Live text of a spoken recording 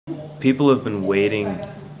people have been waiting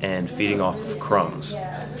and feeding off of crumbs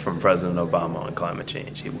from President Obama on climate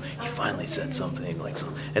change. He finally said something like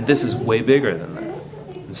something, and this is way bigger than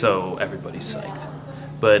that. And so everybody's psyched.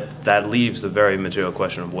 But that leaves the very material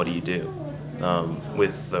question of what do you do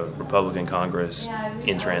with the Republican Congress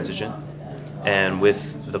intransigent and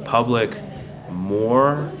with the public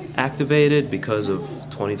more activated because of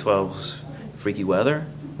 2012's freaky weather,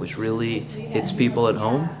 which really hits people at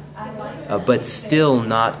home, but still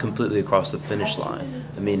not completely across the finish line.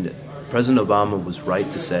 I mean, President Obama was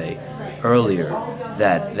right to say earlier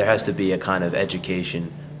that there has to be a kind of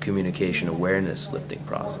education, communication, awareness lifting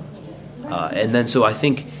process. And then so I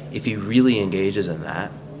think if he really engages in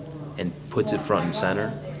that and puts it front and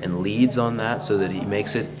center and leads on that so that he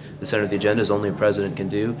makes it the center of the agenda, as only a president can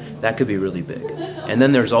do, that could be really big. And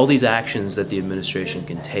then there's all these actions that the administration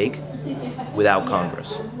can take without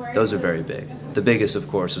Congress. Those are very big. The biggest, of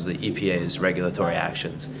course, is the EPA's regulatory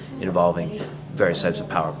actions involving various types of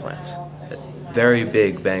power plants. Very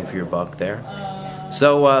big bang for your buck there.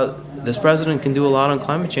 So this president can do a lot on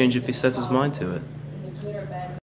climate change if he sets his mind to it.